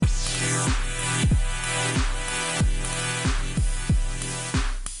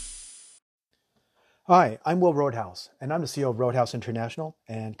Hi, I'm Will Roadhouse, and I'm the CEO of Roadhouse International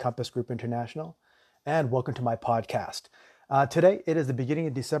and Compass Group International, and welcome to my podcast. Today, it is the beginning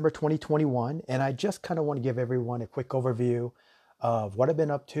of December 2021, and I just kind of want to give everyone a quick overview of what I've been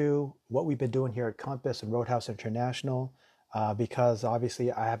up to, what we've been doing here at Compass and Roadhouse International, because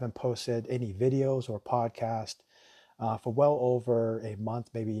obviously I haven't posted any videos or podcast for well over a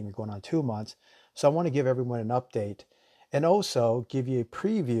month, maybe even going on 2 months. So I want to give everyone an update and also give you a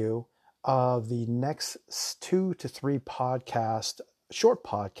preview of the next 2 to 3 short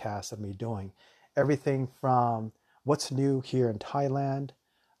podcasts I'm doing. Everything from what's new here in Thailand,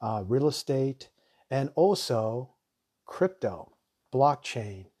 real estate, and also crypto,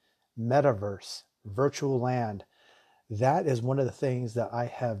 blockchain, metaverse, virtual land. That is one of the things that I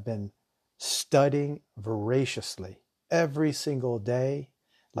have been studying voraciously every single day,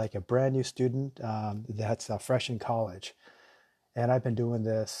 like a brand new student that's fresh in college. And I've been doing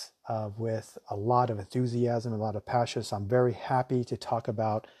this with a lot of enthusiasm, a lot of passion. So I'm very happy to talk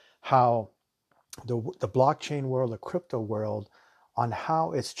about how the blockchain world, the crypto world, on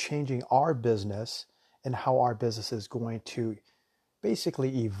how it's changing our business and how our business is going to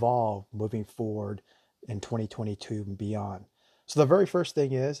basically evolve moving forward in 2022 and beyond. So the very first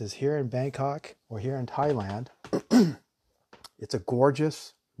thing is here in Bangkok or here in Thailand, it's a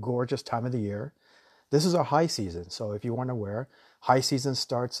gorgeous, gorgeous time of the year. This is our high season. So if you weren't aware, high season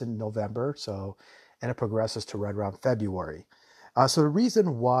starts in November, and it progresses to right around February. So the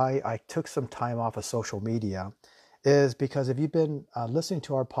reason why I took some time off of social media is because if you've been listening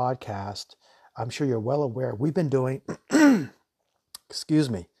to our podcast, I'm sure you're well aware, we've been doing, excuse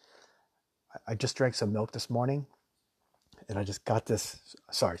me, I just drank some milk this morning and I just got this,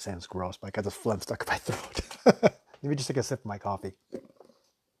 sorry, it sounds gross, but I got this phlegm stuck in my throat. Let me just take a sip of my coffee.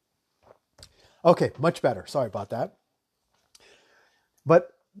 Okay, much better. Sorry about that.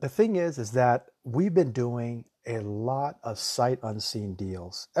 But the thing is that we've been doing a lot of sight unseen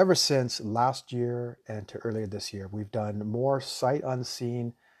deals ever since last year and to earlier this year. We've done more sight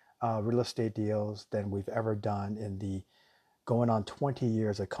unseen real estate deals than we've ever done in the going on 20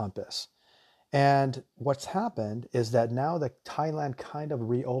 years at Compass. And what's happened is that now that Thailand kind of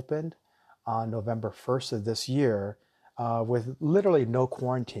reopened on November 1st of this year with literally no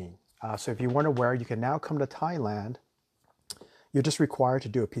quarantine. So if you weren't aware, you can now come to Thailand. You're just required to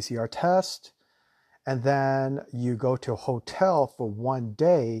do a PCR test, and then you go to a hotel for 1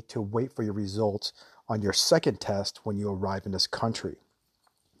 day to wait for your results on your second test when you arrive in this country.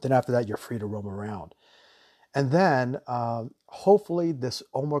 Then after that, you're free to roam around. And then hopefully this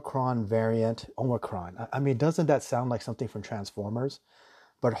Omicron variant, doesn't that sound like something from Transformers?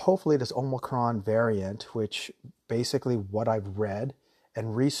 But hopefully this Omicron variant, which basically what I've read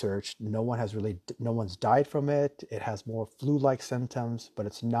and researched, no one's died from it. It has more flu-like symptoms, but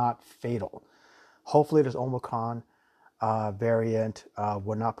it's not fatal. Hopefully this Omicron variant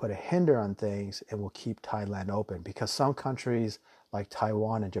will not put a hinder on things and will keep Thailand open, because some countries like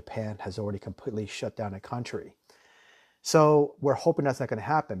Taiwan and Japan has already completely shut down a country. So we're hoping that's not going to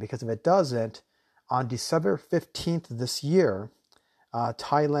happen, because if it doesn't, on December 15th this year,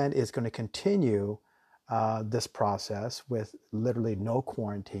 Thailand is going to continue this process with literally no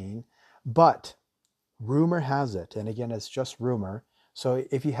quarantine. But rumor has it, and again, it's just rumor. So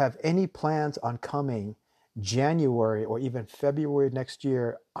if you have any plans on coming January or even February next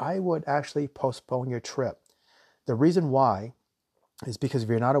year, I would actually postpone your trip. The reason why is because if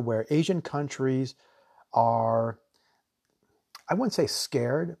you're not aware, Asian countries are, I wouldn't say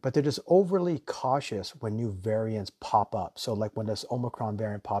scared, but they're just overly cautious when new variants pop up. So like when this Omicron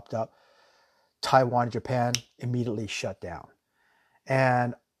variant popped up, Taiwan and Japan immediately shut down.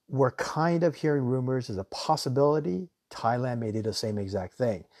 And we're kind of hearing rumors as a possibility Thailand may do the same exact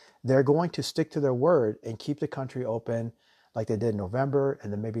thing. They're going to stick to their word and keep the country open like they did in November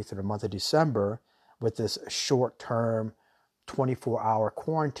and then maybe through the month of December with this short-term 24-hour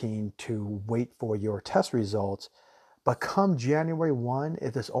quarantine to wait for your test results. But come January 1,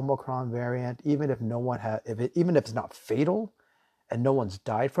 if this Omicron variant, even if it's not fatal and no one's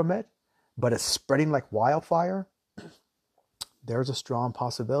died from it, but it's spreading like wildfire, there's a strong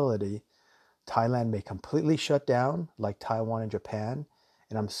possibility Thailand may completely shut down like Taiwan and Japan.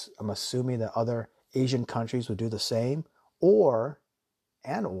 And I'm assuming that other Asian countries would do the same, or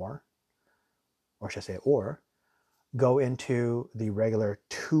go into the regular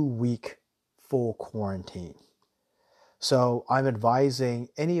 2-week full quarantine. So I'm advising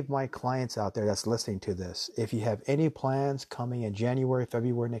any of my clients out there that's listening to this, if you have any plans coming in January,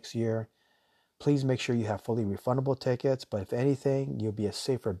 February next year, please make sure you have fully refundable tickets. But if anything, you'll be a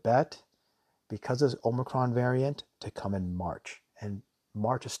safer bet, because of this Omicron variant, to come in March. And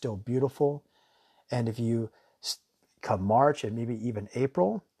March is still beautiful. And if you come March and maybe even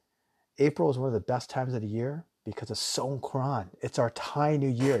April is one of the best times of the year because it's Songkran. It's our Thai New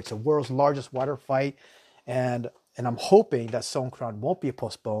Year. It's the world's largest water fight. And I'm hoping that Songkran won't be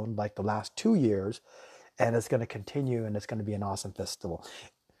postponed like the last 2 years, and it's going to continue, and it's going to be an awesome festival.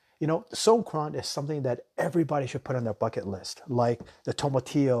 Songkran is something that everybody should put on their bucket list, like the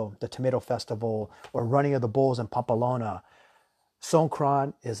Tomatillo, the Tomato Festival, or Running of the Bulls in Pamplona.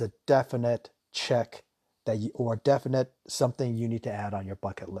 Songkran is a definite check or definite something you need to add on your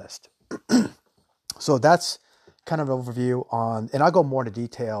bucket list. So that's kind of an overview and I'll go more into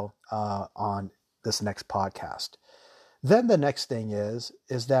detail on this next podcast. Then the next thing is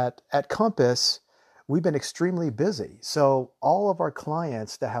that at Compass, we've been extremely busy. So all of our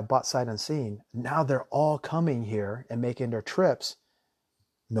clients that have bought Sight Unseen, now they're all coming here and making their trips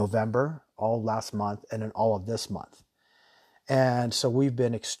November, all last month, and then all of this month. And so we've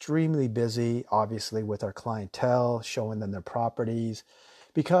been extremely busy, obviously, with our clientele, showing them their properties.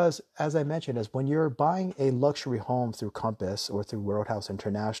 Because, as I mentioned, is when you're buying a luxury home through Compass or through Roadhouse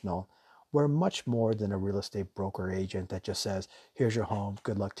International, we're much more than a real estate broker agent that just says, here's your home,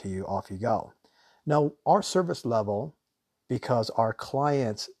 good luck to you, off you go. Now, our service level, because our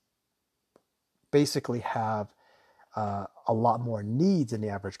clients basically have a lot more needs than the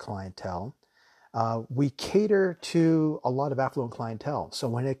average clientele, we cater to a lot of affluent clientele. So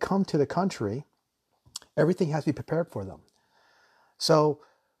when it comes to the country, everything has to be prepared for them. So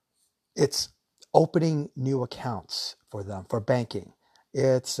it's opening new accounts for them for banking.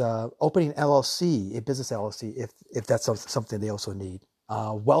 It's opening LLC, a business LLC, if that's something they also need.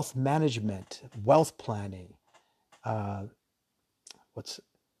 Wealth management, wealth planning. What's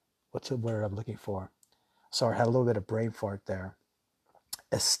the word I'm looking for? Sorry, I had a little bit of brain fart there.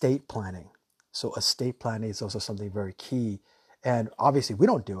 Estate planning. So estate planning is also something very key. And obviously we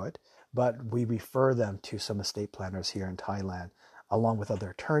don't do it, but we refer them to some estate planners here in Thailand, along with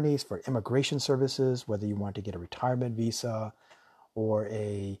other attorneys for immigration services, whether you want to get a retirement visa or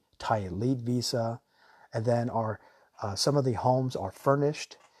a Thai elite visa. And then some of the homes are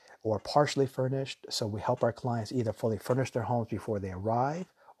furnished or partially furnished. So we help our clients either fully furnish their homes before they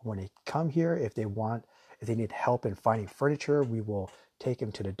arrive, or when they come here, if they need help in finding furniture, we will take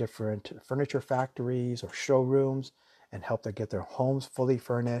them to the different furniture factories or showrooms and help them get their homes fully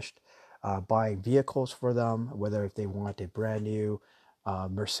furnished, buying vehicles for them, whether if they want a brand new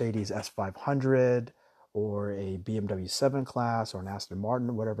Mercedes S500 or a BMW 7 Class or an Aston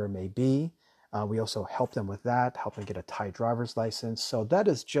Martin, whatever it may be. We also help them with that, help them get a Thai driver's license. So that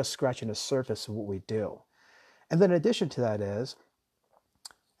is just scratching the surface of what we do. And then in addition to that is,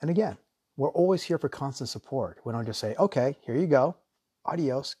 and again, we're always here for constant support. We don't just say, okay, here you go.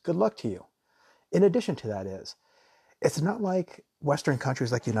 Adios, good luck to you. In addition to that is, it's not like Western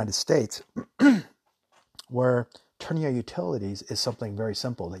countries like the United States where turning your utilities is something very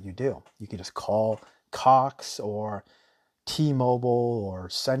simple that you do. You can just call Cox or T-Mobile or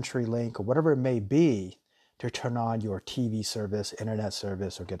CenturyLink or whatever it may be to turn on your TV service, internet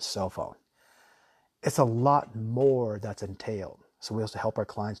service, or get a cell phone. It's a lot more that's entailed. So we also help our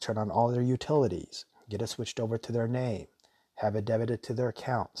clients turn on all their utilities, get it switched over to their name, have it debited to their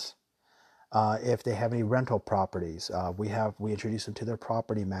accounts. If they have any rental properties, we introduce them to their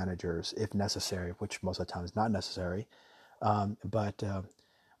property managers if necessary, which most of the time is not necessary. But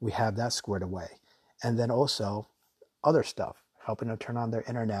we have that squared away. And then also other stuff, helping them turn on their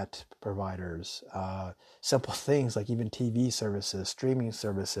internet providers, simple things like even TV services, streaming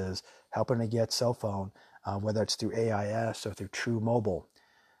services, helping to get cell phone, whether it's through AIS or through True Mobile.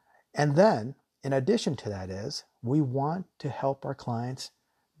 And then, in addition to that is, we want to help our clients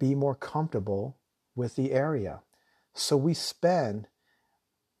be more comfortable with the area. So we spend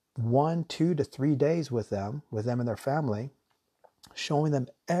 1, 2 to 3 days with them and their family, showing them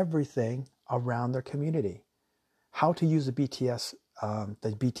everything around their community. How to use the BTS,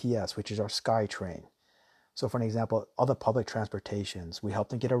 which is our SkyTrain. So for an example, other public transportations, we help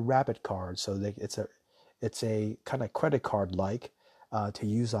them get a Rapid card. So it's a kind of credit card like to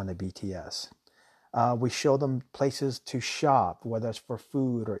use on the BTS. We show them places to shop, whether it's for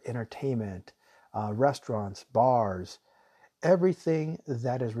food or entertainment, restaurants, bars, everything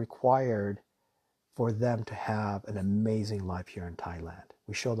that is required for them to have an amazing life here in Thailand.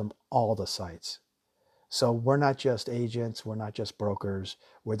 We show them all the sites. So we're not just agents, we're not just brokers,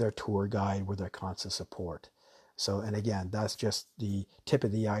 we're their tour guide, we're their constant support. So, and again, that's just the tip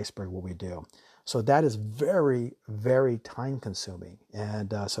of the iceberg, what we do. So that is very, very time consuming.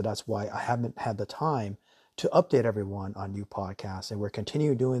 And so that's why I haven't had the time to update everyone on new podcasts. And we're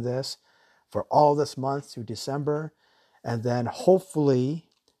continuing doing this for all this month through December. And then hopefully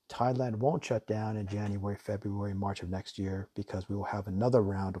Thailand won't shut down in January, February, March of next year because we will have another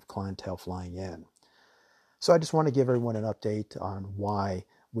round of clientele flying in. So I just want to give everyone an update on why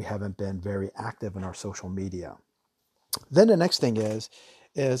we haven't been very active in our social media. Then the next thing is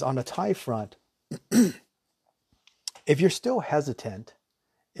on the Thai front, if you're still hesitant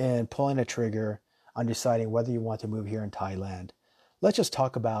in pulling a trigger on deciding whether you want to move here in Thailand, let's just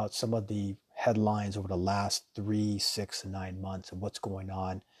talk about some of the headlines over the last 3, 6, and 9 months of what's going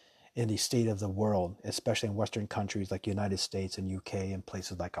on in the state of the world, especially in Western countries like the United States and UK and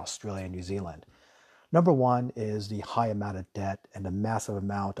places like Australia and New Zealand. Number one is the high amount of debt and the massive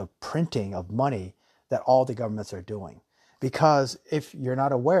amount of printing of money that all the governments are doing. Because if you're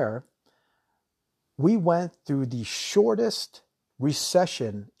not aware, we went through the shortest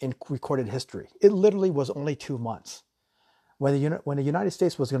recession in recorded history. It literally was only 2 months. When the United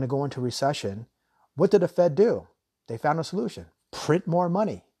States was going to go into recession, what did the Fed do? They found a solution: print more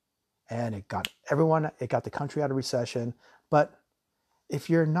money. And it got the country out of recession. But if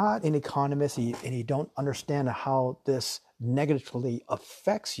you're not an economist and you don't understand how this negatively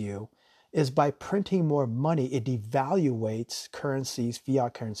affects you, is by printing more money, it devaluates currencies,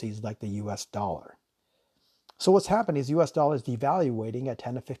 fiat currencies like the US dollar. So what's happening is US dollar is devaluating at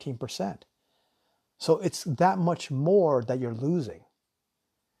 10 to 15%. So it's that much more that you're losing.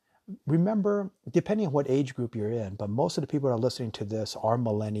 Remember, depending on what age group you're in, but most of the people that are listening to this are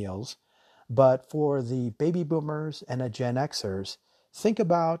millennials. But for the baby boomers and the Gen Xers, think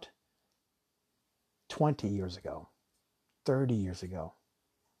about 20 years ago, 30 years ago,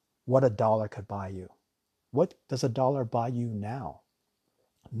 what a dollar could buy you. What does a dollar buy you now?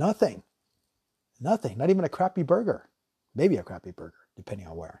 Nothing. Nothing. Not even a crappy burger. Maybe a crappy burger, depending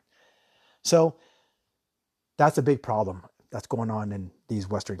on where. So that's a big problem that's going on in these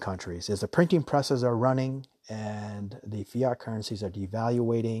Western countries, is the printing presses are running and the fiat currencies are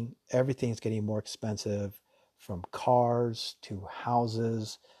devaluating. Everything's getting more expensive, from cars to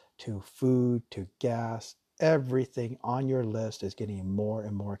houses to food to gas. Everything on your list is getting more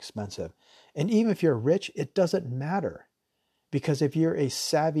and more expensive. And even if you're rich, it doesn't matter. Because if you're a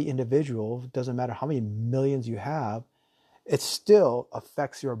savvy individual, it doesn't matter how many millions you have, it still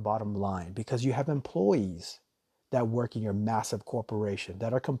affects your bottom line because you have employees that work in your massive corporation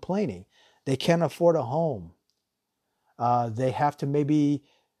that are complaining. They can't afford a home. They have to maybe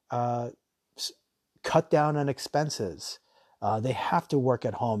cut down on expenses. They have to work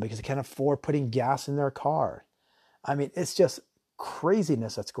at home because they can't afford putting gas in their car. I mean, it's just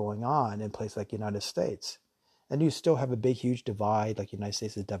craziness that's going on in places like the United States. And you still have a big, huge divide, like the United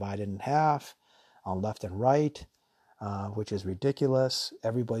States is divided in half on left and right, which is ridiculous.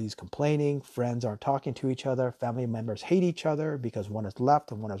 Everybody's complaining. Friends aren't talking to each other. Family members hate each other because one is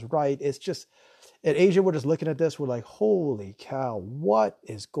left and one is right. It's just, in Asia, we're just looking at this. We're like, holy cow, what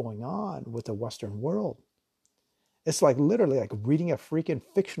is going on with the Western world? It's like literally like reading a freaking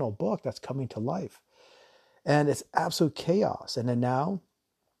fictional book that's coming to life. And it's absolute chaos. And then now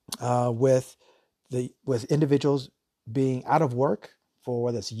with individuals being out of work for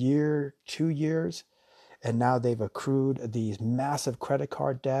whether it's year, 2 years, and now they've accrued these massive credit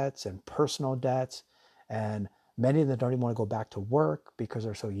card debts and personal debts. And many of them don't even want to go back to work because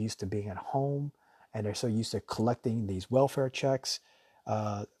they're so used to being at home and they're so used to collecting these welfare checks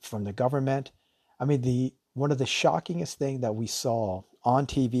from the government. I mean, one of the shockingest thing that we saw on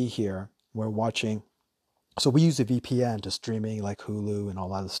TV here, we're watching. So we use a VPN to streaming like Hulu and all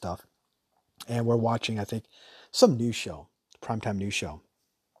that other stuff. And we're watching, I think, some news show, primetime news show.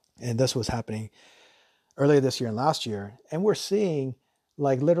 And this was happening earlier this year and last year. And we're seeing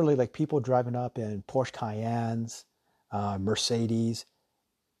like literally like people driving up in Porsche Cayennes, Mercedes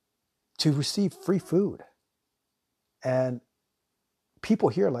to receive free food. And people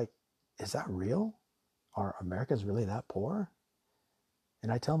here are like, is that real? Are Americans really that poor?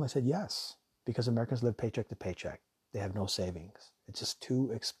 And I tell them, I said, yes, because Americans live paycheck to paycheck. They have no savings. It's just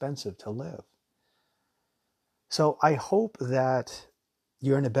too expensive to live. So I hope that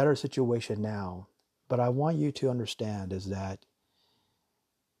you're in a better situation now, but I want you to understand is that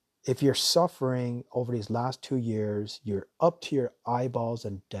if you're suffering over these last 2 years, you're up to your eyeballs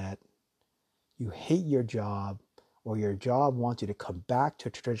in debt, you hate your job, or your job wants you to come back to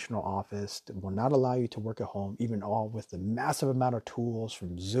a traditional office, that will not allow you to work at home, even all with the massive amount of tools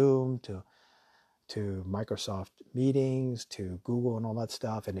from Zoom to Microsoft meetings, to Google and all that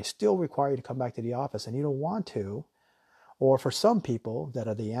stuff, and they still require you to come back to the office and you don't want to. Or for some people that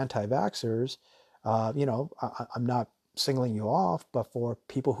are the anti-vaxxers, I'm not singling you off, but for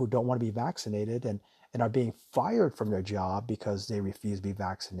people who don't want to be vaccinated and are being fired from their job because they refuse to be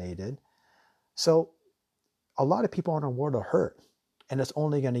vaccinated. So a lot of people in our world are hurt. And it's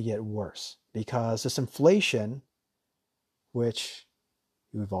only going to get worse because this inflation, which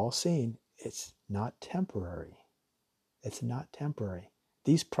we've all seen, it's not temporary. It's not temporary.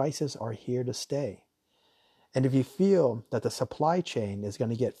 These prices are here to stay. And if you feel that the supply chain is going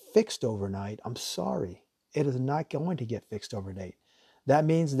to get fixed overnight, I'm sorry. It is not going to get fixed overnight. That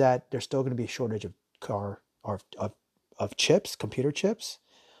means that there's still going to be a shortage of chips, computer chips.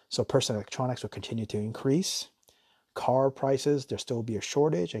 So personal electronics will continue to increase. Car prices, there still will be a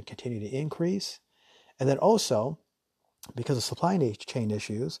shortage and continue to increase. And then also, because of supply chain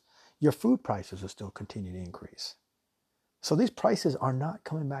issues, your food prices will still continue to increase. So these prices are not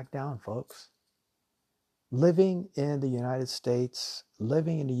coming back down, folks. Living in the United States,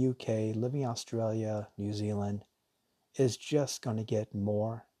 living in the UK, living in Australia, New Zealand is just going to get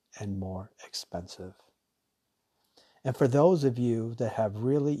more and more expensive. And for those of you that have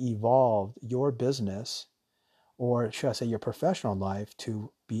really evolved your business, or should I say your professional life,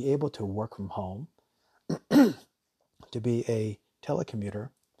 to be able to work from home, to be a telecommuter,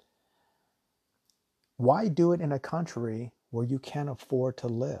 why do it in a country where you can't afford to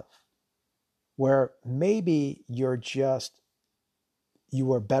live? Where maybe you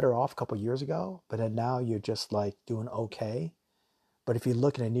were better off a couple of years ago, but then now you're just like doing okay. But if you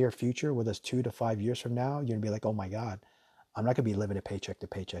look in the near future, whether it's 2 to 5 years from now, you're going to be like, oh my God, I'm not going to be living a paycheck to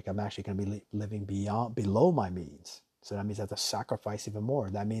paycheck. I'm actually going to be living below my means. So that means I have to sacrifice even more.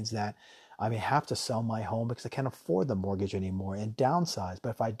 That means that I may have to sell my home because I can't afford the mortgage anymore and downsize. But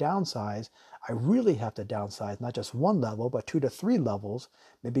if I downsize, I really have to downsize not just one level, but 2 to 3 levels,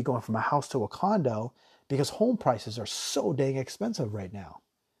 maybe going from a house to a condo, because home prices are so dang expensive right now.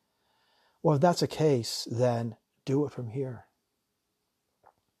 Well, if that's the case, then do it from here.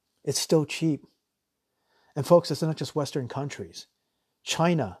 It's still cheap. And folks, it's not just Western countries.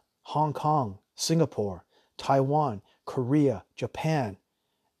 China, Hong Kong, Singapore, Taiwan, Korea, Japan,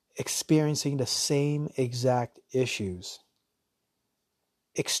 experiencing the same exact issues.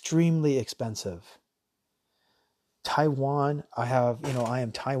 Extremely expensive. Taiwan, I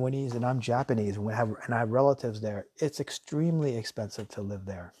am Taiwanese and I'm Japanese, and I have relatives there. It's extremely expensive to live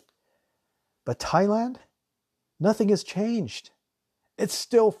there. But Thailand, nothing has changed. It's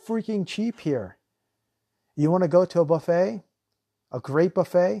still freaking cheap here. You want to go to a buffet, a great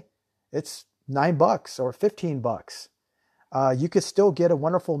buffet, it's $9 or $15. You could still get a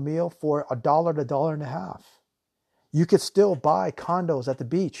wonderful meal for $1 to $1.50. You could still buy condos at the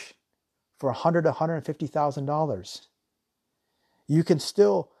beach for $100,000 to $150,000. You can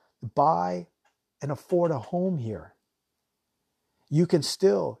still buy and afford a home here. You can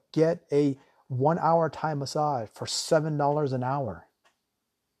still get a 1-hour Thai massage for $7 an hour.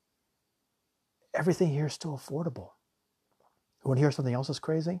 Everything here is still affordable. You want to hear something else that's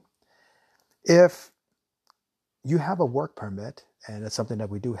crazy? If you have a work permit, and it's something that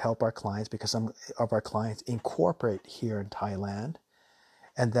we do help our clients, because some of our clients incorporate here in Thailand,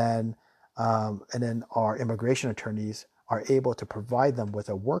 and then our immigration attorneys are able to provide them with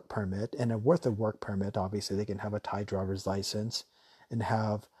a work permit, and with a work permit, obviously they can have a Thai driver's license and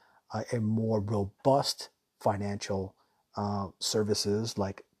have a more robust financial services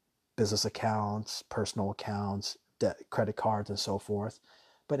like business accounts, personal accounts, credit cards, and so forth.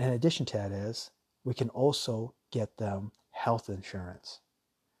 But in addition to that we can also get them health insurance.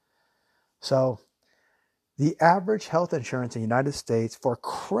 So the average health insurance in the United States for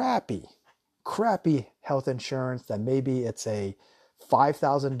crappy health insurance, that maybe it's a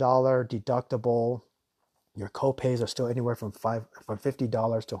 $5,000 deductible, your copays are still anywhere from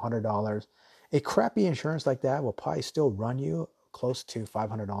 $50 to $100. A crappy insurance like that will probably still run you close to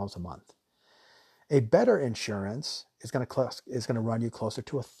 $500 a month. A better insurance is going to run you closer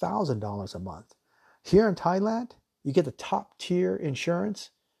to $1,000 a month. Here in Thailand, you get the top tier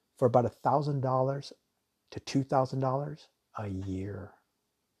insurance for about $1,000 to $2,000 a year.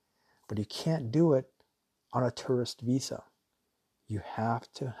 But you can't do it on a tourist visa. You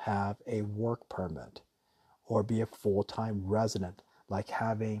have to have a work permit or be a full-time resident, like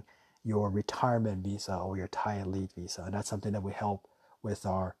having your retirement visa or your Thai Elite visa. And that's something that we help with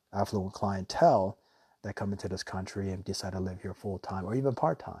our affluent clientele that come into this country and decide to live here full-time or even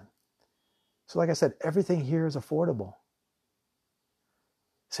part-time. So like I said, everything here is affordable.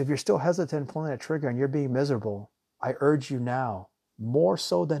 So if you're still hesitant pulling that trigger and you're being miserable, I urge you now, more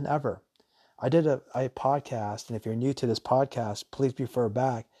so than ever. I did a podcast, and if you're new to this podcast, please refer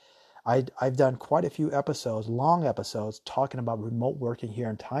back. I've done quite a few episodes, long episodes, talking about remote working here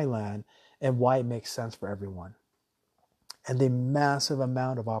in Thailand and why it makes sense for everyone. And the massive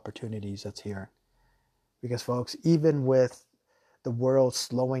amount of opportunities that's here. Because folks, even with the world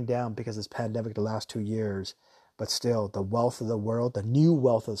slowing down because of this pandemic the last 2 years, But still, the wealth of the world, the new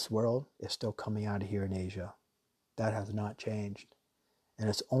wealth of this world, is still coming out of here in Asia. That has not changed. And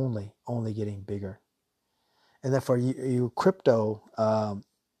it's only getting bigger. And then for you crypto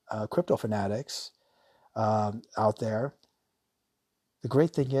fanatics out there, the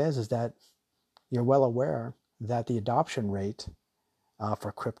great thing is that you're well aware that the adoption rate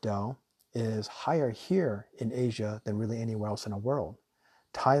for crypto is higher here in Asia than really anywhere else in the world.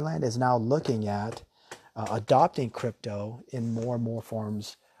 Thailand is now looking at adopting crypto in more and more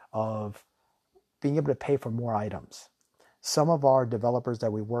forms of being able to pay for more items. Some of our developers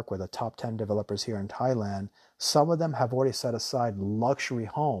that we work with, the top 10 developers here in Thailand, some of them have already set aside luxury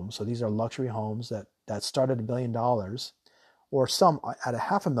homes. So these are luxury homes that start at $1 million, or some at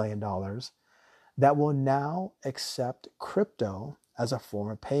 $500,000, that will now accept crypto as a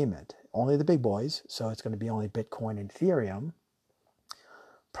form of payment. Only the big boys, so it's going to be only Bitcoin and Ethereum.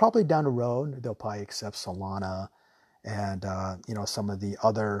 Probably down the road, they'll probably accept Solana and some of the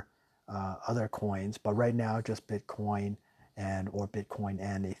other coins, but right now just Bitcoin or Bitcoin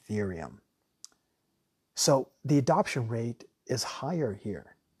and Ethereum. So the adoption rate is higher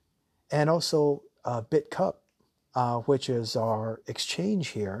here, and also BitCup, which is our exchange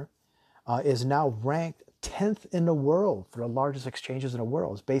here, is now ranked 10th in the world for the largest exchanges in the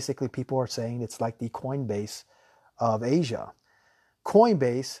world. Basically, people are saying it's like the Coinbase of Asia.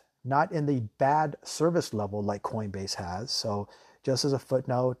 Coinbase, not in the bad service level like Coinbase has. So just as a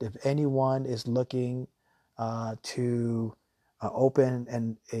footnote, if anyone is looking to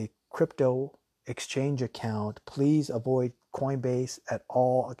open a crypto exchange account, please avoid Coinbase at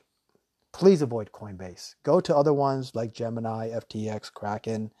all. Please avoid Coinbase. Go to other ones like Gemini, FTX,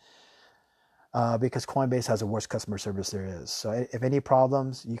 Kraken, because Coinbase has the worst customer service there is. So if any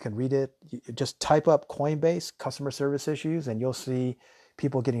problems, you can read it. You just type up Coinbase customer service issues, and you'll see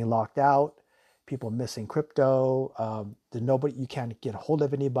people getting locked out, people missing crypto. You can't get a hold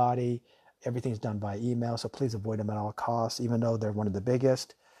of anybody. Everything's done by email. So please avoid them at all costs, even though they're one of the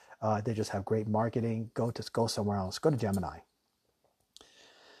biggest. They just have great marketing. Go somewhere else. Go to Gemini.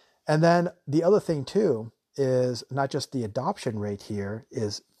 And then the other thing too is not just the adoption rate here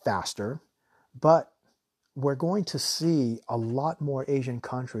is faster, but we're going to see a lot more Asian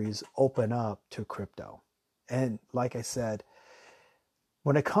countries open up to crypto. And like I said,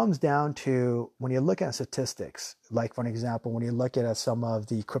 when it comes down to, when you look at statistics, like for example, when you look at some of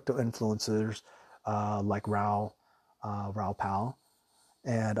the crypto influencers like Raoul Pal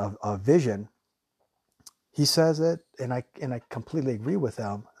and of Vision, he says it, and I completely agree with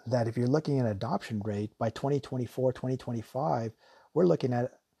him, that if you're looking at adoption rate by 2024, 2025, we're looking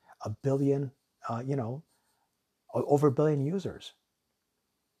at a billion, over a billion users.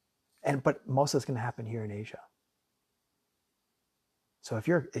 But most of it's going to happen here in Asia. So if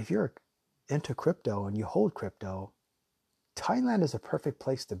you're into crypto and you hold crypto, Thailand is a perfect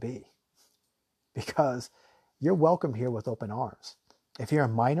place to be, because you're welcomed here with open arms. If you're a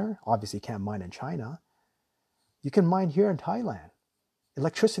miner, obviously you can't mine in China. You can mine here in Thailand.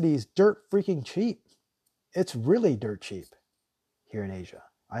 Electricity is dirt freaking cheap. It's really dirt cheap here in Asia.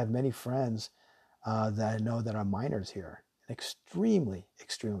 I have many friends that I know that are miners here. Extremely,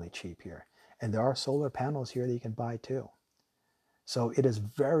 extremely cheap here. And there are solar panels here that you can buy too. So it is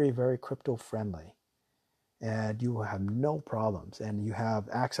very, very crypto friendly. And you will have no problems. And you have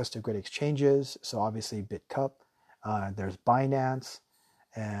access to great exchanges. So obviously BitCup, there's Binance,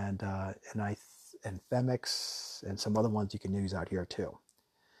 and Femex, and some other ones you can use out here too.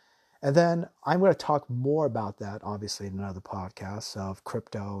 And then I'm going to talk more about that, obviously, in another podcast of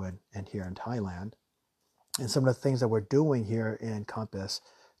crypto and here in Thailand, and some of the things that we're doing here in Compass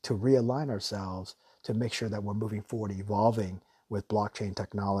to realign ourselves to make sure that we're moving forward, evolving with blockchain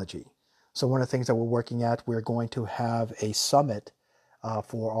technology. So one of the things that we're working at, we're going to have a summit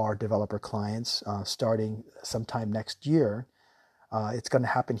for our developer clients starting sometime next year. It's going to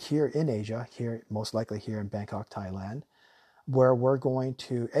happen here in Asia, here most likely here in Bangkok, Thailand, where we're going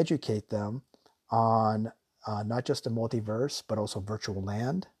to educate them on not just the multiverse, but also virtual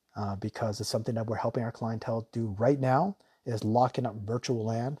land, because it's something that we're helping our clientele do right now, is locking up virtual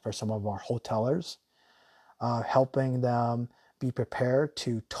land for some of our hotelers, helping them be prepared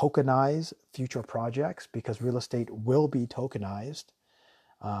to tokenize future projects, because real estate will be tokenized.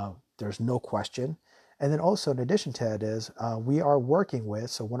 There's no question. And then also, in addition to that, is we are working with,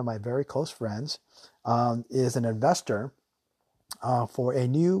 so one of my very close friends is an investor for a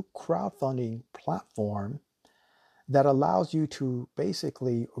new crowdfunding platform that allows you to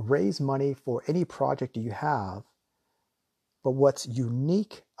basically raise money for any project you have. But what's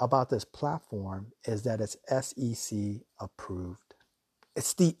unique about this platform is that it's SEC approved.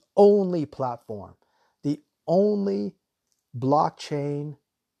 It's the only platform only blockchain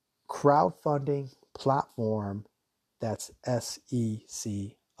crowdfunding platform that's SEC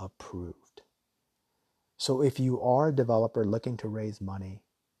approved. So if you are a developer looking to raise money,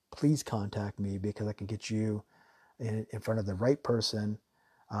 please contact me because I can get you in front of the right person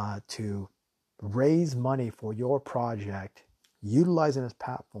to raise money for your project utilizing this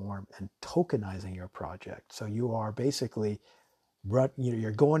platform and tokenizing your project. So you are basically,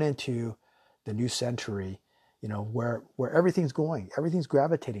 you're going into the new century, where everything's going, everything's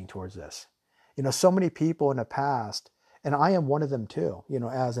gravitating towards this. So many people in the past, and I am one of them too,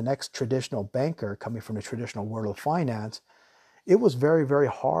 as an ex-traditional banker coming from the traditional world of finance, it was very, very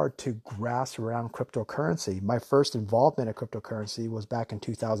hard to grasp around cryptocurrency. My first involvement in cryptocurrency was back in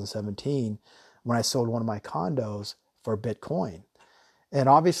 2017 when I sold one of my condos for Bitcoin. And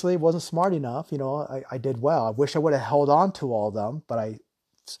obviously it wasn't smart enough. I did well. I wish I would have held on to all of them, but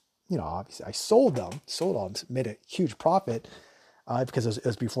obviously I sold them, made a huge profit because it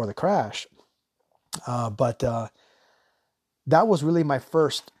was before the crash. But that was really my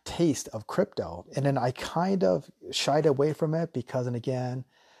first taste of crypto. And then I kind of shied away from it because, and again,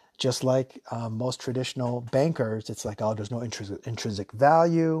 just like most traditional bankers, it's like, oh, there's no intrinsic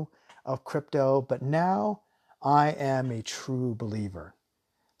value of crypto. But now I am a true believer.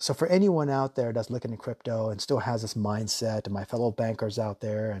 So for anyone out there that's looking at crypto and still has this mindset, and my fellow bankers out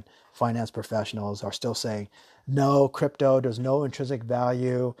there and finance professionals are still saying, no, crypto, there's no intrinsic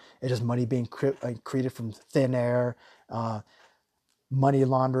value. It's just money being created from thin air. Money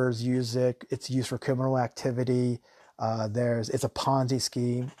launderers use it. It's used for criminal activity. It's a Ponzi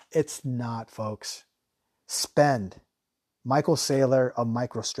scheme. It's not, folks. Spend. Michael Saylor of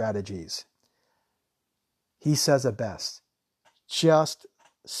MicroStrategies. He says it best. Just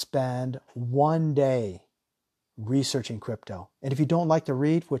spend one day researching crypto. And if you don't like to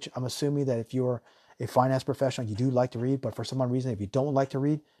read, which I'm assuming that if you're a finance professional, you do like to read, but for some reason, if you don't like to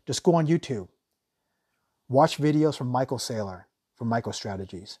read, just go on YouTube. Watch videos from Michael Saylor from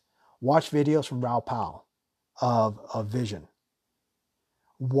MicroStrategies. Watch videos from Raoul Pal of Vision.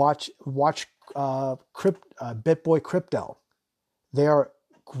 Watch BitBoy Crypto. They are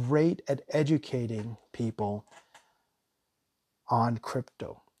great at educating people on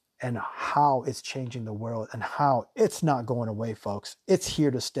crypto and how it's changing the world and how it's not going away, folks. It's here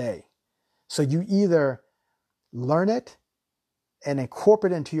to stay. So you either learn it and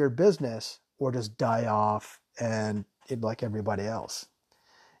incorporate it into your business or just die off and like everybody else.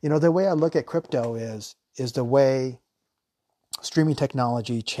 The way I look at crypto is the way streaming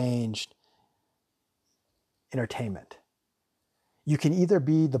technology changed entertainment. You can either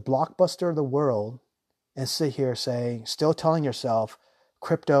be the Blockbuster of the world and sit here saying, still telling yourself,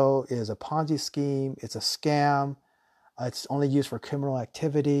 crypto is a Ponzi scheme, it's a scam, it's only used for criminal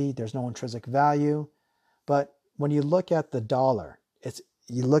activity, there's no intrinsic value. But when you look at the dollar,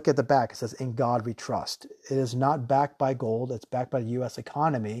 you look at the back, it says, in God we trust. It is not backed by gold, it's backed by the U.S.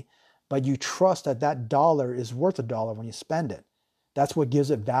 economy, but you trust that that dollar is worth a dollar when you spend it. That's what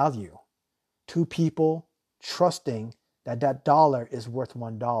gives it value. Two people trusting that that dollar is worth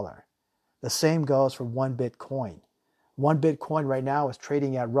 $1. The same goes for one Bitcoin. One Bitcoin right now is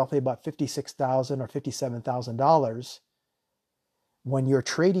trading at roughly about $56,000 or $57,000. When you're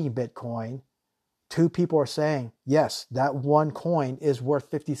trading Bitcoin, two people are saying, yes, that one coin is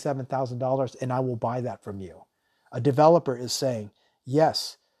worth $57,000 and I will buy that from you. A developer is saying,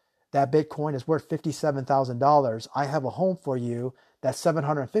 yes, that Bitcoin is worth $57,000. I have a home for you that's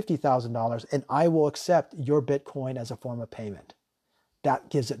 $750,000 and I will accept your Bitcoin as a form of payment. That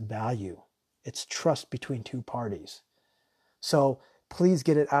gives it value. It's trust between two parties. So please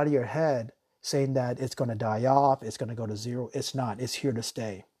get it out of your head saying that it's going to die off, it's going to go to zero. It's not. It's here to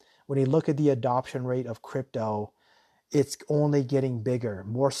stay. When you look at the adoption rate of crypto, it's only getting bigger.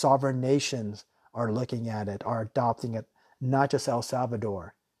 More sovereign nations are looking at it, are adopting it, not just El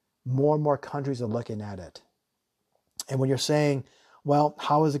Salvador. More and more countries are looking at it. And when you're saying, well,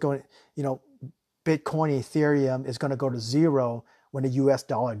 how is it going, Bitcoin, Ethereum is going to go to zero when the US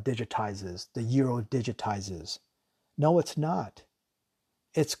dollar digitizes, the euro digitizes. No, it's not.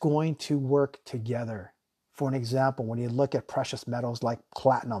 It's going to work together. For an example, when you look at precious metals like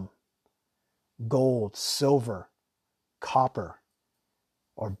platinum, gold, silver, copper,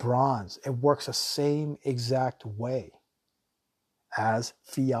 or bronze, it works the same exact way as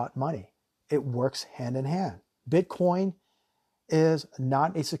fiat money. It works hand in hand. Bitcoin is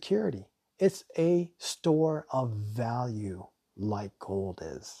not a security. It's a store of value like gold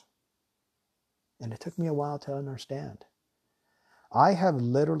is. And it took me a while to understand. I have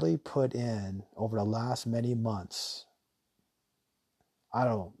literally put in, over the last many months, I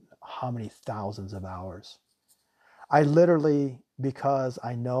don't know how many thousands of hours I literally, because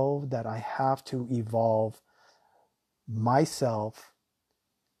I know that I have to evolve myself,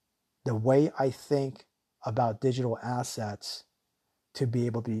 the way I think about digital assets to be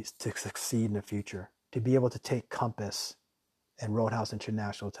able to succeed in the future, to be able to take Compass and Roadhouse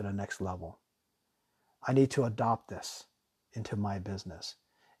International to the next level. I need to adopt this into my business.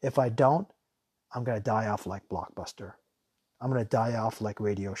 If I don't, I'm going to die off like Blockbuster. I'm going to die off like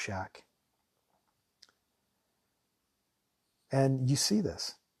Radio Shack. And you see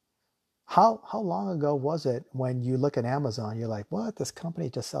this. How long ago was it when you look at Amazon, you're like, what? This company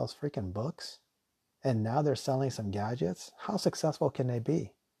just sells freaking books? And now they're selling some gadgets? How successful can they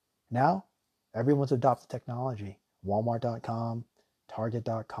be? Now, everyone's adopted technology. Walmart.com,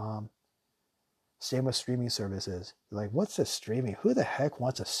 Target.com. Same with streaming services. You're like, what's this streaming? Who the heck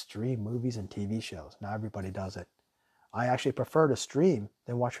wants to stream movies and TV shows? Now everybody does it. I actually prefer to stream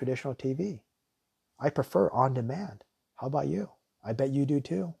than watch traditional TV. I prefer on demand. How about you? I bet you do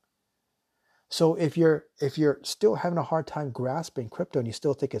too. So if you're still having a hard time grasping crypto and you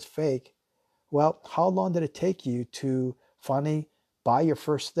still think it's fake, well, how long did it take you to finally buy your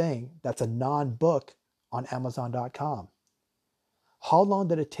first thing that's a non-book on Amazon.com? How long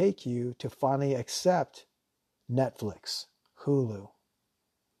did it take you to finally accept Netflix, Hulu,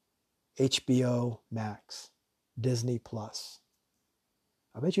 HBO Max, Disney Plus?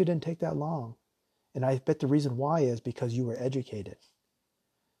 I bet you it didn't take that long. And I bet the reason why is because you were educated.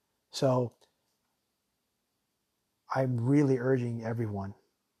 So I'm really urging everyone,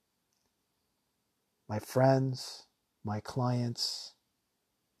 my friends, my clients,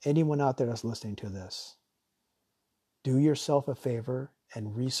 anyone out there that's listening to this, do yourself a favor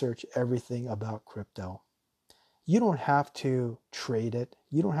and research everything about crypto. You don't have to trade it.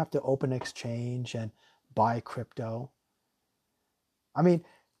 You don't have to open exchange and buy crypto. I mean,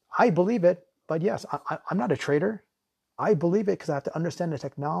 I believe it, but yes, I'm not a trader. I believe it because I have to understand the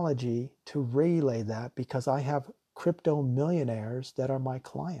technology to relay that, because I have crypto millionaires that are my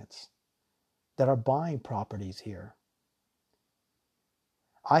clients that are buying properties here.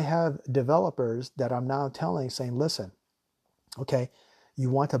 I have developers that I'm now saying, listen, okay, you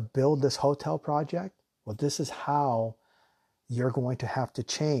want to build this hotel project? Well, this is how you're going to have to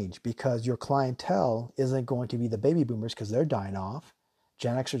change, because your clientele isn't going to be the baby boomers because they're dying off.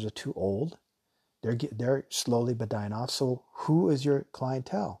 Gen Xers are too old. They're slowly but dying off. So who is your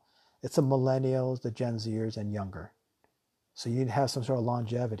clientele? It's the millennials, the Gen Zers, and younger. So you need to have some sort of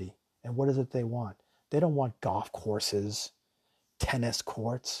longevity. And what is it they want? They don't want golf courses, tennis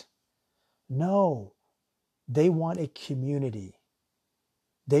courts. No, they want a community.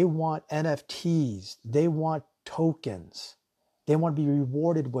 They want NFTs. They want tokens. They want to be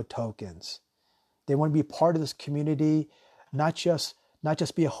rewarded with tokens. They want to be part of this community, not just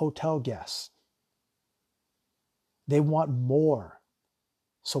be a hotel guest. They want more.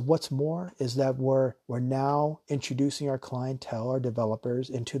 So what's more is that we're now introducing our clientele, our developers,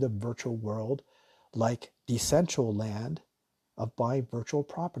 into the virtual world, like Decentraland, of buying virtual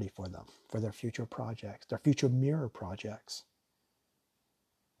property for them, for their future projects, their future mirror projects.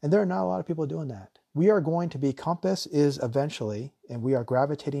 And there are not a lot of people doing that. We are going to be, Compass is eventually, and we are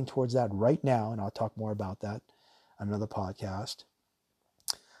gravitating towards that right now, and I'll talk more about that on another podcast.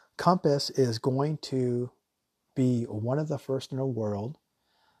 Compass is going to be one of the first in the world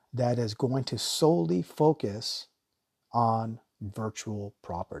that is going to solely focus on virtual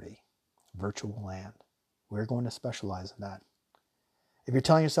property, virtual land. We're going to specialize in that. If you're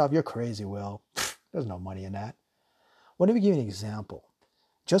telling yourself you're crazy, Will, there's no money in that. Well, let me give you an example.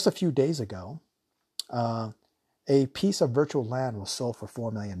 Just a few days ago, a piece of virtual land was sold for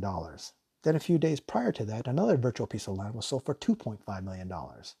 $4 million. Then a few days prior to that, another virtual piece of land was sold for $2.5 million.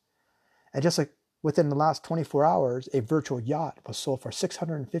 And just like within the last 24 hours, a virtual yacht was sold for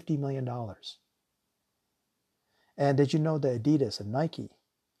 $650 million. And did you know that Adidas and Nike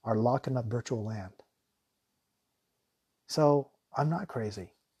are locking up virtual land? So I'm not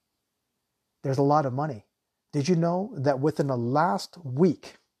crazy. There's a lot of money. Did you know that within the last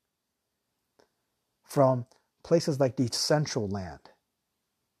week, from places like Decentraland,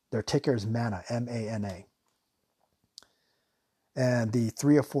 their ticker is MANA, M-A-N-A, and the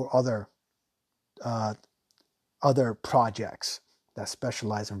 3 or 4 other projects that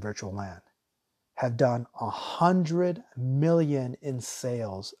specialize in virtual land, have done 100 million in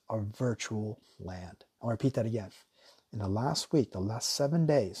sales of virtual land. I'll repeat that again. In the last week, the last 7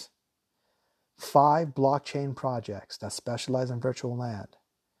 days, 5 blockchain projects that specialize in virtual land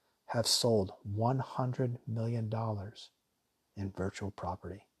have sold $100 million in virtual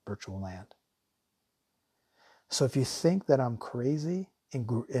property, virtual land. So if you think that I'm crazy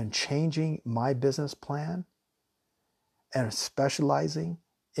in changing my business plan and specializing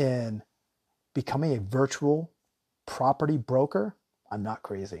in becoming a virtual property broker, I'm not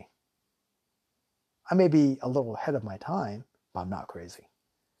crazy. I may be a little ahead of my time, but I'm not crazy.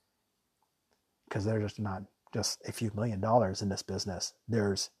 Because there's just not just a few $1 million in this business.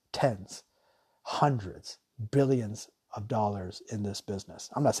 There's tens, hundreds, billions of dollars in this business.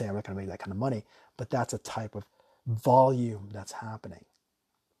 I'm not saying I'm not going to make that kind of money, but that's a type of volume that's happening.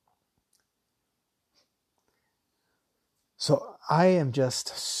 So I am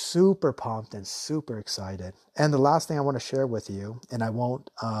just super pumped and super excited. And the last thing I want to share with you, and I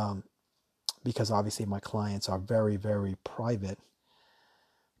won't, because obviously my clients are very, very private.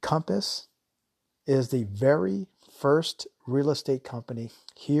 Compass is the very first real estate company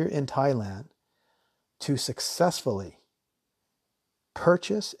here in Thailand to successfully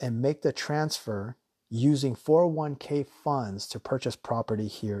purchase and make the transfer using 401k funds to purchase property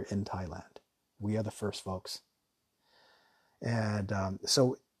here in Thailand. We are the first, folks. And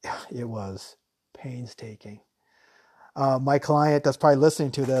so it was painstaking. My client that's probably listening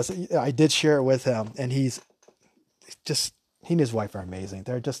to this, I did share it with him, and he and his wife are amazing.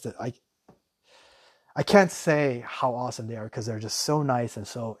 They're just, I can't say how awesome they are because they're just so nice and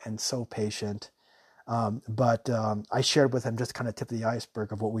so patient. But I shared with him just kind of tip of the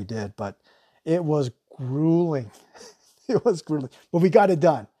iceberg of what we did, but it was grueling. It was grueling, but we got it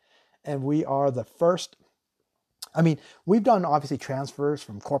done. And we are the first. I mean, we've done obviously transfers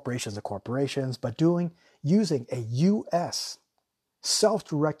from corporations to corporations, but using a U.S.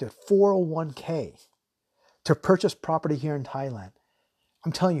 self-directed 401k to purchase property here in Thailand,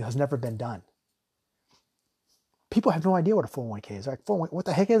 I'm telling you, has never been done. People have no idea what a 401k is. Like, what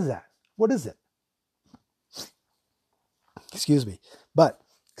the heck is that? What is it? Excuse me.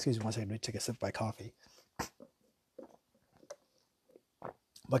 Excuse me one second. Let me take a sip of my coffee.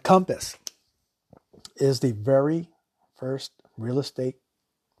 But Compass is the very first real estate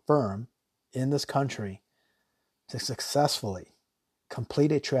firm in this country to successfully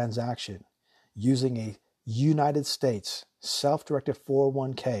complete a transaction using a United States self-directed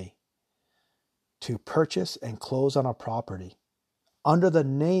 401k to purchase and close on a property under the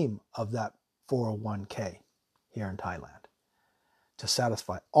name of that 401k here in Thailand to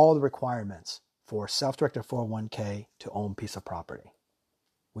satisfy all the requirements for self-directed 401k to own a piece of property.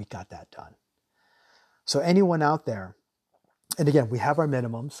 We got that done. So anyone out there, and again, we have our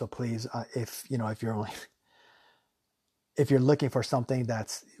minimums. So please, if you're looking for something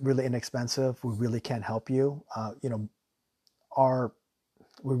that's really inexpensive, we really can't help you.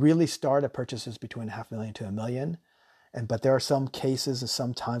 We really start at purchases between $500,000 to $1 million. But there are some cases and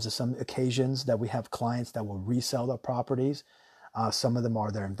sometimes and some occasions that we have clients that will resell their properties. Some of them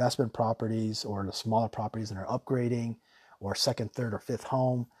are their investment properties or the smaller properties that are upgrading or second, third, or fifth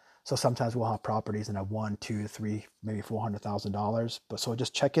home. So sometimes we'll have properties in a $1, $2, $3, maybe $400,000. But so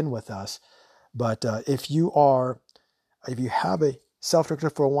just check in with us. But if you have a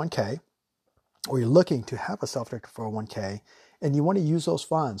self-directed 401k, or you're looking to have a self-directed 401k, and you want to use those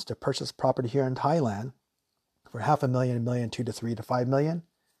funds to purchase property here in Thailand for $500,000, $1 million, $2 to $3 to $5 million,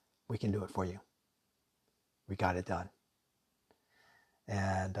 we can do it for you. We got it done.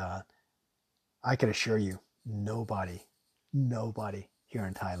 And I can assure you, nobody here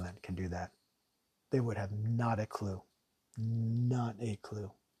in Thailand can do that. They would have not a clue. Not a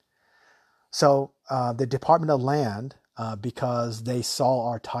clue. So the Department of Land, because they saw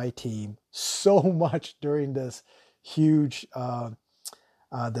our Thai team so much during this huge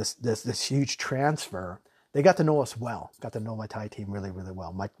this huge transfer, they got to know us well. Got to know my Thai team really, really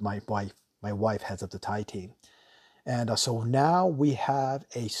well. My wife heads up the Thai team. And so now we have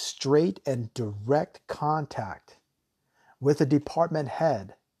a straight and direct contact with the department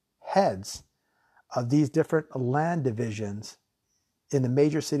heads of these different land divisions in the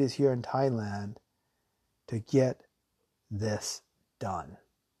major cities here in Thailand to get this done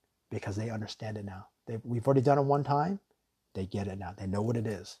because they understand it now. We've already done it one time. They get it now. They know what it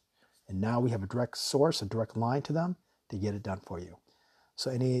is. And now we have a direct source, a direct line to them to get it done for you. So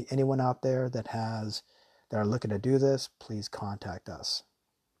anyone out there that are looking to do this, please contact us.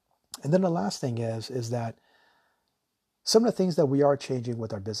 And then the last thing is that some of the things that we are changing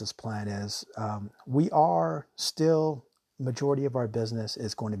with our business plan is we are still, majority of our business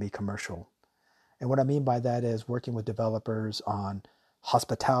is going to be commercial. And what I mean by that is working with developers on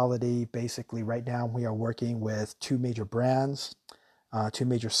hospitality. Basically, right now we are working with two major brands, two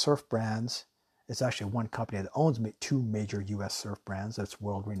major surf brands. It's actually one company that owns two major U.S. surf brands that's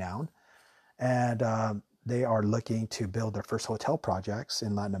world renowned. And they are looking to build their first hotel projects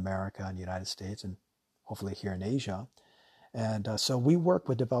in Latin America and the United States and hopefully here in Asia. And so we work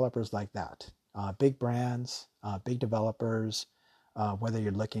with developers like that. big brands, big developers, whether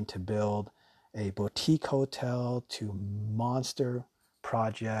you're looking to build a boutique hotel to monster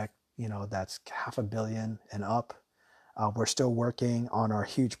project, that's $500 million and up. We're still working on our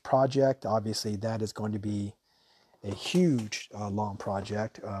huge project. Obviously, that is going to be a huge, long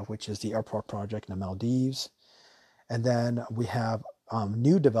project, which is the airport project in the Maldives. And then we have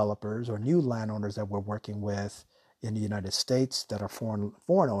new developers or new landowners that we're working with in the United States that are foreign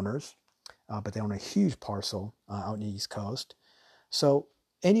owners, but they own a huge parcel out in the East Coast. So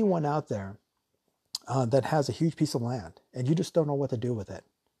anyone out there that has a huge piece of land and you just don't know what to do with it,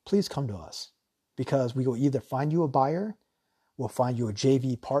 please come to us, because we will either find you a buyer, we'll find you a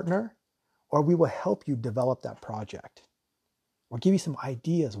JV partner, or we will help you develop that project or give you some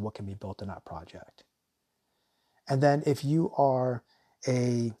ideas of what can be built in that project. And then if you are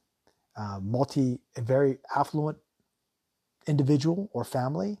a very affluent individual or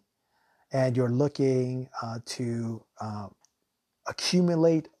family, and you're looking to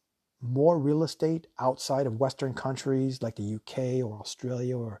accumulate more real estate outside of Western countries like the UK or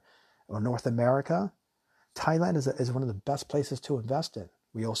Australia or North America, Thailand is one of the best places to invest in.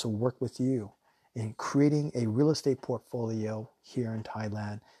 We also work with you in creating a real estate portfolio here in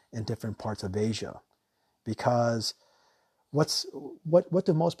Thailand and different parts of Asia. Because what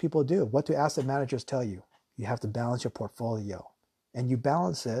do most people do? What do asset managers tell you? You have to balance your portfolio. And you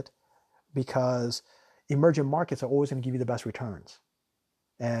balance it because emerging markets are always going to give you the best returns.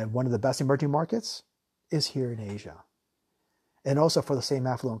 And one of the best emerging markets is here in Asia. And also for the same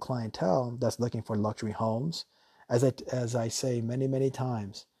affluent clientele that's looking for luxury homes, as I say many, many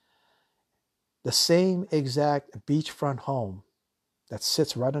times, the same exact beachfront home that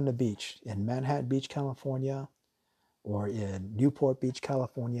sits right on the beach in Manhattan Beach, California, or in Newport Beach,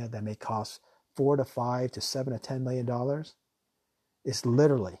 California, that may cost $4 to $5 to $7 to $10 million, is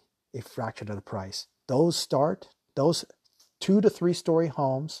literally a fraction of the price. Those 2 to 3 story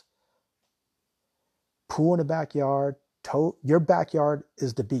homes, pool in the backyard. Your backyard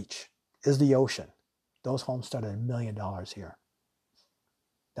is the beach, is the ocean. Those homes start at $1 million here.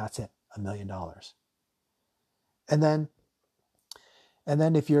 That's it, $1 million. And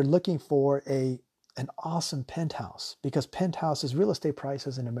then if you're looking for an awesome penthouse, because penthouses, real estate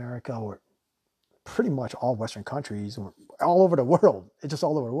prices in America, or pretty much all Western countries, or all over the world, it's just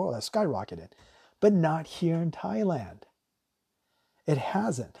all over the world, has skyrocketed. But not here in Thailand. It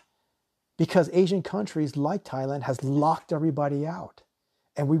hasn't. Because Asian countries like Thailand has locked everybody out.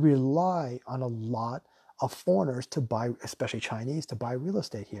 And we rely on a lot of foreigners to buy, especially Chinese, to buy real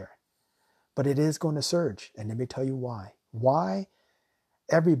estate here. But it is going to surge. And let me tell you why. Why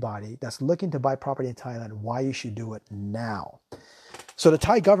everybody that's looking to buy property in Thailand, why you should do it now. So the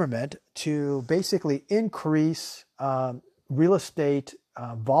Thai government, to basically increase real estate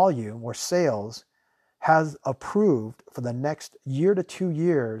volume or sales, has approved for the next year to 2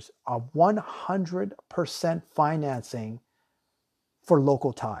 years a 100% financing for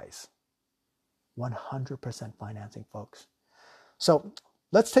local Thais. 100% financing, folks. So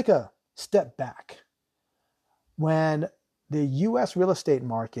let's take a step back. When the U.S. real estate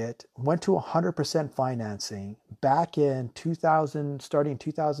market went to 100% financing back in starting in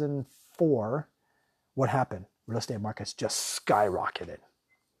 2004, what happened? Real estate markets just skyrocketed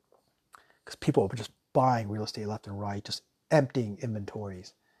because people were just buying real estate left and right, just emptying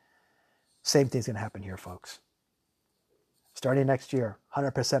inventories. Same thing's going to happen here, folks. Starting next year,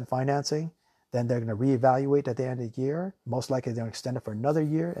 100% financing. Then they're going to reevaluate at the end of the year. Most likely they're going to extend it for another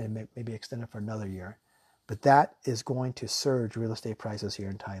year and maybe extend it for another year. But that is going to surge real estate prices here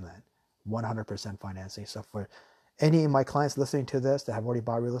in Thailand. 100% financing. So for any of my clients listening to this that have already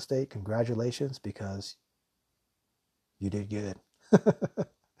bought real estate, congratulations, because you did good.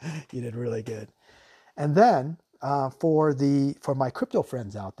 You did really good. And then for my crypto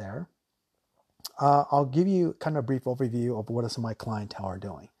friends out there, I'll give you kind of a brief overview of what some of my clientele are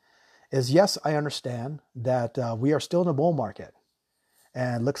doing. Yes, I understand that we are still in a bull market,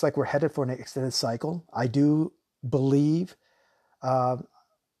 and looks like we're headed for an extended cycle. I do believe, for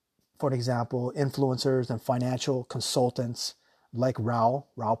an example, influencers and financial consultants like Raoul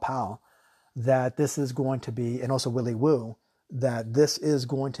Pal, that this is going to be, and also Willy Woo, that this is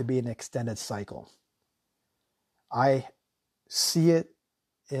going to be an extended cycle. I see it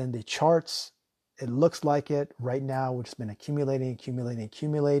in the charts. It looks like it right now, which has been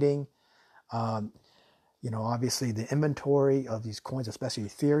accumulating. Obviously the inventory of these coins, especially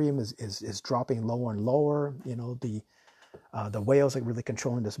Ethereum, is dropping lower and lower. The whales are really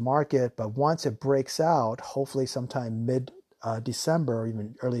controlling this market. But once it breaks out, hopefully sometime mid-December or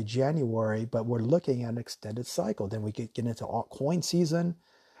even early January, but we're looking at an extended cycle. Then we get into altcoin season.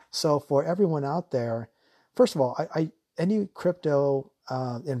 So for everyone out there, first of all, any crypto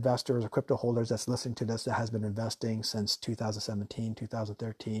investors or crypto holders that's listening to this that has been investing since 2017,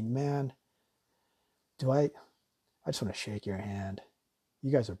 2013, man, I just want to shake your hand.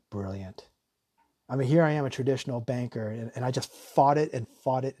 You guys are brilliant. I mean, here I am, a traditional banker, and I just fought it and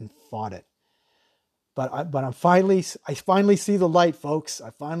fought it and fought it. But I finally see the light, folks.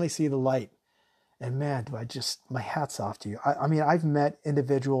 I finally see the light. And man, my hat's off to you. I mean, I've met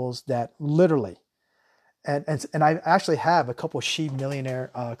individuals that literally, and I actually have a couple of sheep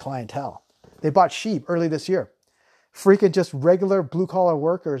millionaire clientele. They bought sheep early this year. Freaking just regular blue collar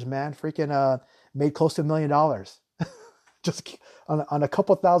workers, man. Freaking made close to $1 million just on a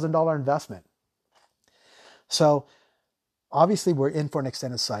couple $1,000 investment. So obviously we're in for an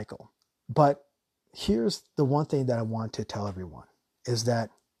extended cycle. But here's the one thing that I want to tell everyone is that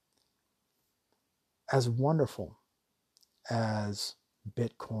as wonderful as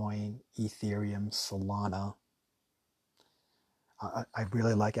Bitcoin, Ethereum, Solana, I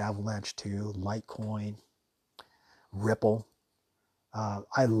really like Avalanche too, Litecoin, Ripple.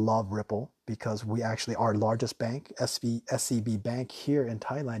 I love Ripple because we actually, our largest bank, SCB Bank here in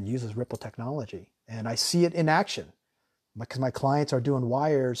Thailand, uses Ripple technology. And I see it in action because my clients are doing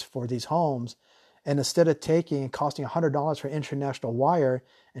wires for these homes. And instead of costing $100 for international wire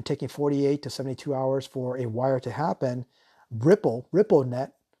and taking 48 to 72 hours for a wire to happen,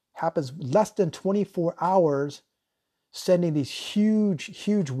 RippleNet happens less than 24 hours, sending these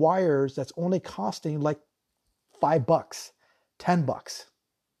huge wires that's only costing like $5, $10.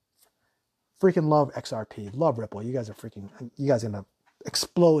 Freaking love XRP, love Ripple. You guys are gonna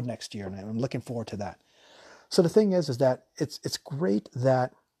explode next year, and I'm looking forward to that. So the thing is that it's great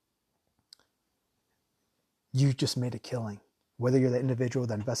that you just made a killing. Whether you're the individual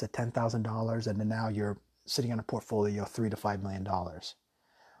that invested $10,000 and then now you're sitting on a portfolio of $3 to $5 million,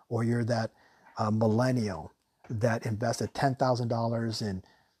 or you're that millennial that invested $10,000 in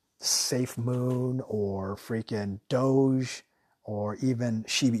SafeMoon or freaking Doge or even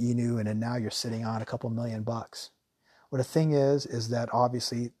Shiba Inu, and then now you're sitting on a couple $1 million. Well, the thing is that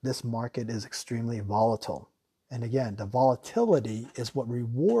obviously this market is extremely volatile. And again, the volatility is what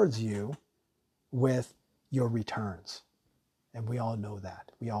rewards you with your returns. And we all know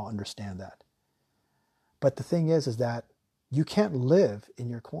that. We all understand that. But the thing is that you can't live in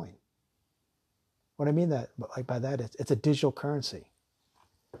your coin. What I mean by that is it's a digital currency.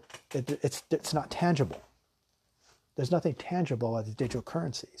 It's not tangible. There's nothing tangible as digital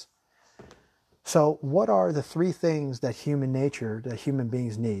currencies. So what are the three things that human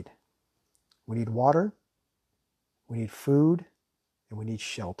beings need? We need water, we need food, and we need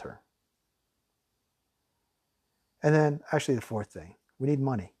shelter. And then actually the fourth thing, we need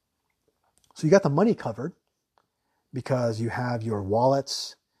money. So you got the money covered because you have your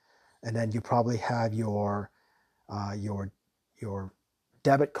wallets, and then you probably have your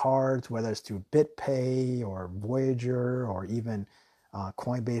debit cards, whether it's through BitPay or Voyager or even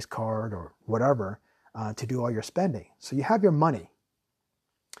Coinbase card or whatever, to do all your spending. So you have your money,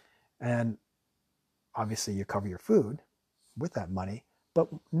 and obviously you cover your food with that money, but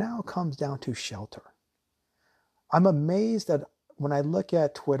now it comes down to shelter. I'm amazed that when I look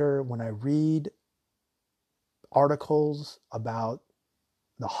at Twitter, when I read articles about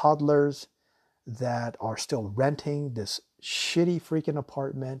the hodlers that are still renting this shitty freaking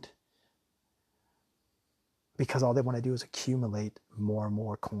apartment because all they want to do is accumulate more and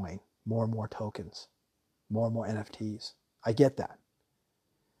more coin, more and more tokens, more and more NFTs. I get that.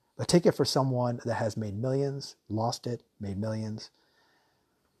 But take it for someone that has made millions, lost it, made millions,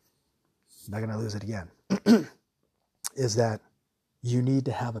 not going to lose it again, is that you need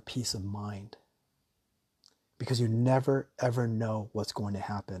to have a peace of mind because you never, ever know what's going to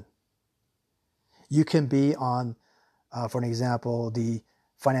happen. You can be on, for an example, the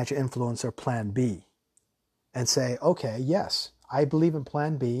financial influencer Plan B and say, okay, yes, I believe in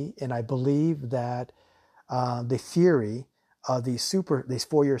Plan B, and I believe that the theory of these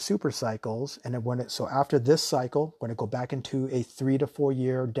 4-year super cycles, and then so after this cycle, we're going to go back into a 3 to 4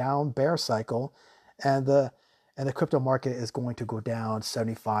 year down bear cycle, and the crypto market is going to go down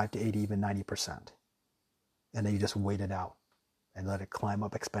 75 to 80, even 90%. And then you just wait it out and let it climb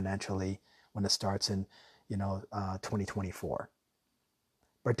up exponentially when it starts in 2024.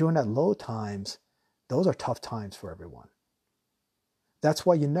 But during that low times, those are tough times for everyone. That's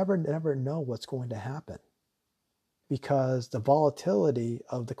why you never know what's going to happen, because the volatility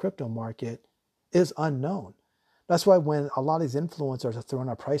of the crypto market is unknown. That's why when a lot of these influencers are throwing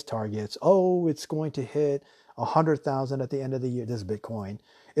out price targets, it's going to hit 100,000 at the end of the year. This is Bitcoin.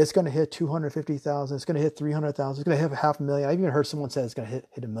 It's going to hit 250,000. It's going to hit 300,000. It's going to hit 500,000. I even heard someone say it's going to hit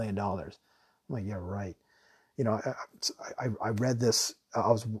 $1 million. I'm like, yeah, right. You know, I read this.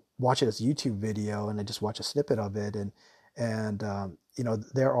 I was watching this YouTube video and I just watched a snippet of it, and you know,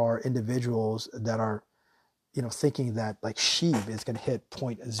 there are individuals that are, you know, thinking that like SHIB is going to hit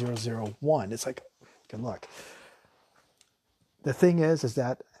 0.001. It's like, good luck. The thing is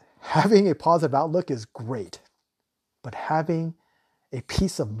that having a positive outlook is great, but having a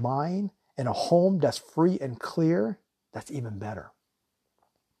peace of mind and a home that's free and clear, that's even better.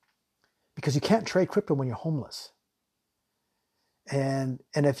 Because you can't trade crypto when you're homeless. And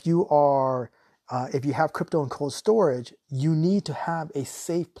if you are, if you have crypto in cold storage, you need to have a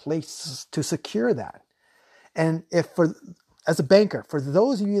safe place to secure that. And as a banker, for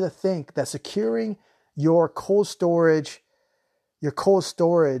those of you that think that securing your cold storage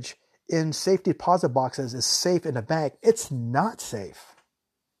in safe deposit boxes is safe in a bank, it's not safe.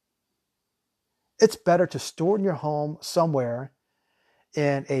 It's better to store in your home somewhere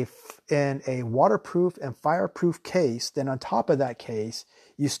in a waterproof and fireproof case. Then on top of that case,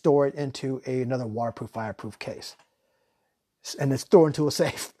 you store it into another waterproof, fireproof case, and it's stored into a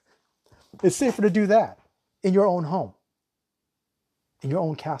safe. It's safer to do that in your own home, in your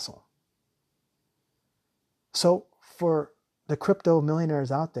own castle. So for the crypto millionaires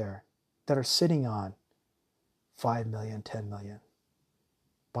out there that are sitting on 5 million, 10 million,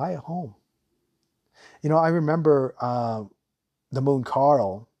 buy a home. You know, I remember the Moon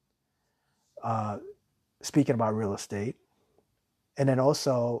Carl speaking about real estate, and then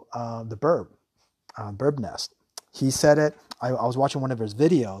also the Burb Nest. He said it. I was watching one of his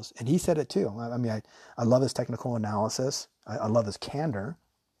videos, and he said it too. I mean, I love his technical analysis. I love his candor.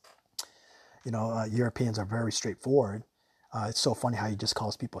 You know, Europeans are very straightforward. It's so funny how he just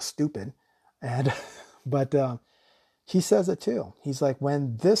calls people stupid, but he says it too. He's like,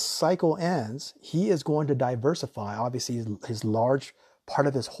 when this cycle ends, he is going to diversify. Obviously, his large part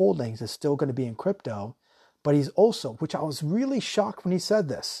of his holdings is still going to be in crypto, but he's also, which I was really shocked when he said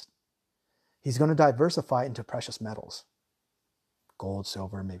this, he's going to diversify into precious metals, gold,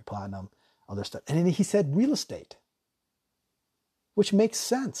 silver, maybe platinum, other stuff. And then he said real estate, which makes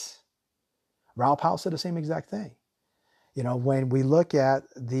sense. Raoul Pal said the same exact thing. You know, when we look at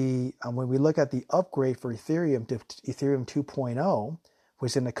the upgrade for Ethereum to Ethereum 2.0, which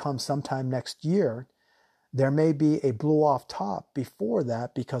is going to come sometime next year, there may be a blow off top before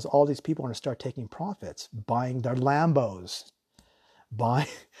that, because all these people are going to start taking profits, buying their Lambos.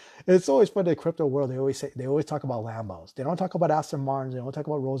 It's always funny in the crypto world. They always talk about Lambos. They don't talk about Aston Martins. They don't talk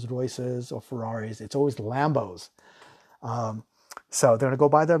about Rolls Royces or Ferraris. It's always Lambos. So they're going to go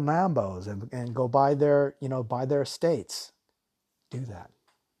buy their Lambos and go buy their estates. Do that.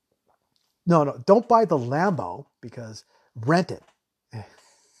 No, don't buy the Lambo, because rent it.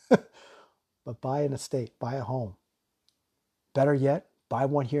 But buy an estate, buy a home. Better yet, buy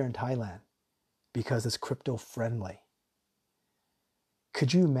one here in Thailand, because it's crypto friendly.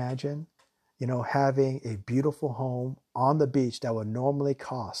 Could you imagine, having a beautiful home on the beach that would normally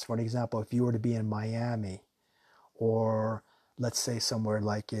cost, for an example, if you were to be in Miami, or let's say somewhere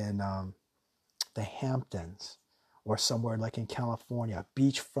like in the Hamptons, or somewhere like in California, a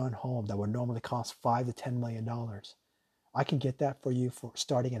beachfront home that would normally cost $5 to $10 million. I can get that for you for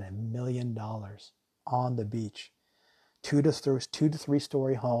starting at $1 million on the beach. 2 to 3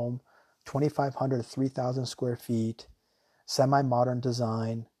 story home, 2,500 to 3,000 square feet, semi-modern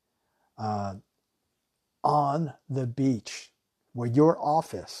design, on the beach, where your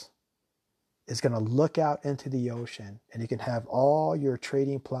office is going to look out into the ocean, and you can have all your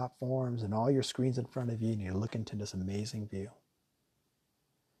trading platforms and all your screens in front of you, and you look into this amazing view.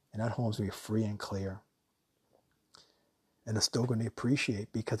 And that home's going to be free and clear. And it's still going to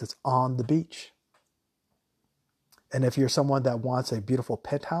appreciate because it's on the beach. And if you're someone that wants a beautiful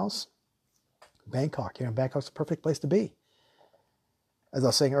penthouse, Bangkok, Bangkok's the perfect place to be. As I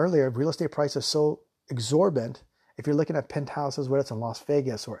was saying earlier, real estate prices are so exorbitant. If you're looking at penthouses, whether it's in Las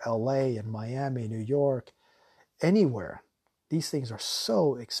Vegas or LA and Miami, New York, anywhere, these things are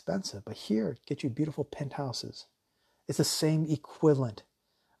so expensive. But here, get you beautiful penthouses. It's the same equivalent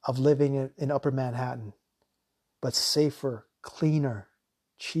of living in Upper Manhattan, but safer, cleaner,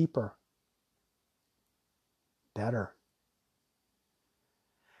 cheaper, better.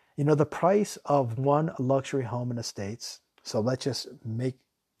 The price of one luxury home in the States, so let's just make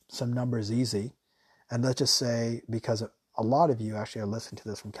some numbers easy. And let's just say, because a lot of you actually are listening to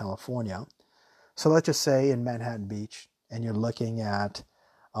this from California, so let's just say in Manhattan Beach, and you're looking at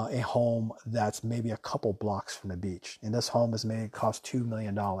a home that's maybe a couple blocks from the beach. And this home is maybe cost $2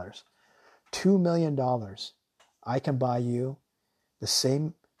 million. $2 million. I can buy you the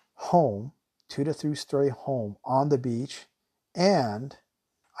same home, 2 to 3 story home on the beach, and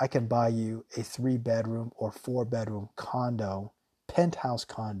I can buy you a 3 bedroom or 4 bedroom condo, penthouse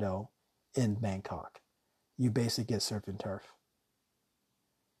condo in Bangkok. You basically get surf and turf.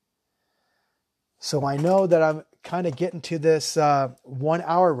 So I know that I'm kind of getting to this 1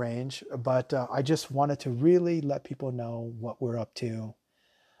 hour range, but I just wanted to really let people know what we're up to.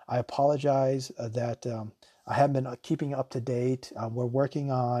 I apologize that I haven't been keeping up to date. We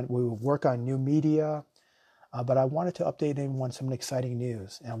will work on new media, but I wanted to update everyone on some exciting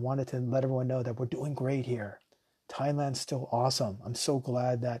news, and I wanted to let everyone know that we're doing great here. Thailand's still awesome. I'm so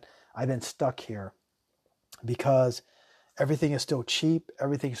glad that I've been stuck here because everything is still cheap,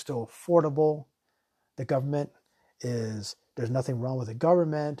 everything is still affordable. The government there's nothing wrong with the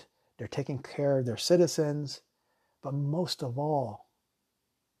government. They're taking care of their citizens. But most of all,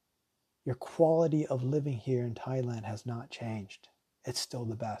 your quality of living here in Thailand has not changed. It's still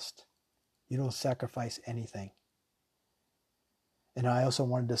the best. You don't sacrifice anything. And I also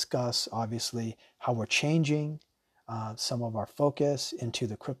want to discuss, obviously, how we're changing some of our focus into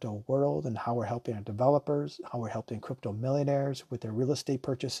the crypto world and how we're helping our developers, how we're helping crypto millionaires with their real estate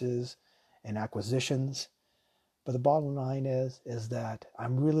purchases and acquisitions. But the bottom line is that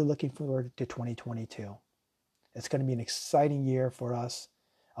I'm really looking forward to 2022. It's going to be an exciting year for us.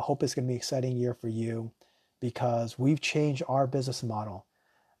 I hope it's going to be an exciting year for you because we've changed our business model.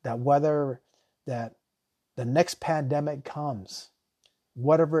 That whether that the next pandemic comes,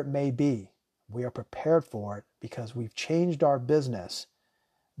 whatever it may be, we are prepared for it because we've changed our business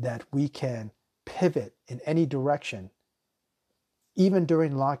that we can pivot in any direction. Even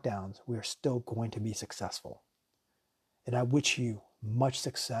during lockdowns, we are still going to be successful. And I wish you much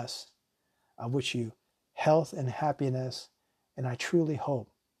success. I wish you health and happiness. And I truly hope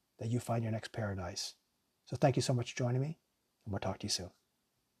that you find your next paradise. So thank you so much for joining me, and we'll talk to you soon.